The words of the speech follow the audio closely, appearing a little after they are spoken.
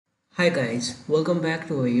Hi guys, welcome back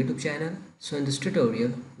to our YouTube channel. So in this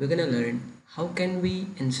tutorial, we're gonna learn how can we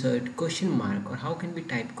insert question mark or how can we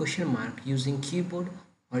type question mark using keyboard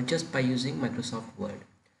or just by using Microsoft Word.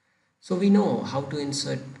 So we know how to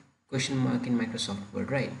insert question mark in Microsoft Word,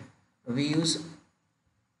 right? We use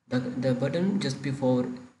the button just before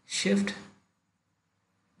shift,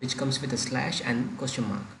 which comes with a slash and question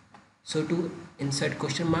mark. So to insert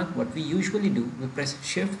question mark, what we usually do, we press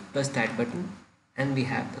shift plus that button and we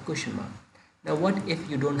have the question mark. Now what if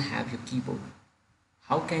you don't have your keyboard?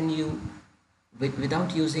 How can you,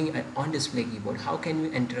 without using an on display keyboard, how can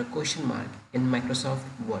you enter a question mark in Microsoft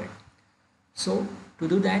Word? So to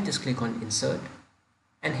do that, just click on insert,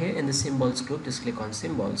 and here in the symbols group, just click on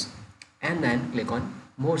symbols and then click on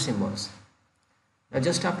more symbols. Now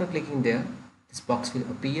just after clicking there, this box will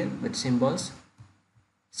appear with symbols.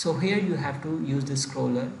 So here you have to use the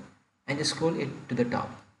scroller and just scroll it to the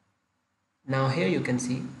top. Now here you can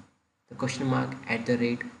see the question mark, at the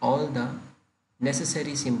rate, all the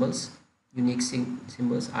necessary symbols, unique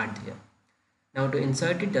symbols are there. Now to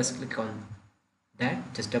insert it, just click on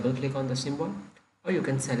that, just double click on the symbol, or you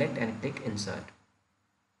can select and click insert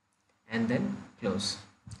and then close.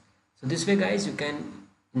 So this way guys, you can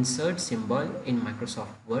insert symbol in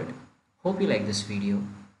Microsoft Word. Hope you like this video.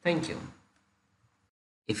 Thank you.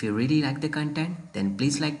 If you really like the content, then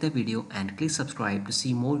please like the video and click subscribe to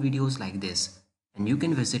see more videos like this. And you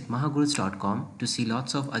can visit mahagurus.com to see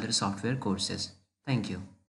lots of other software courses. Thank you.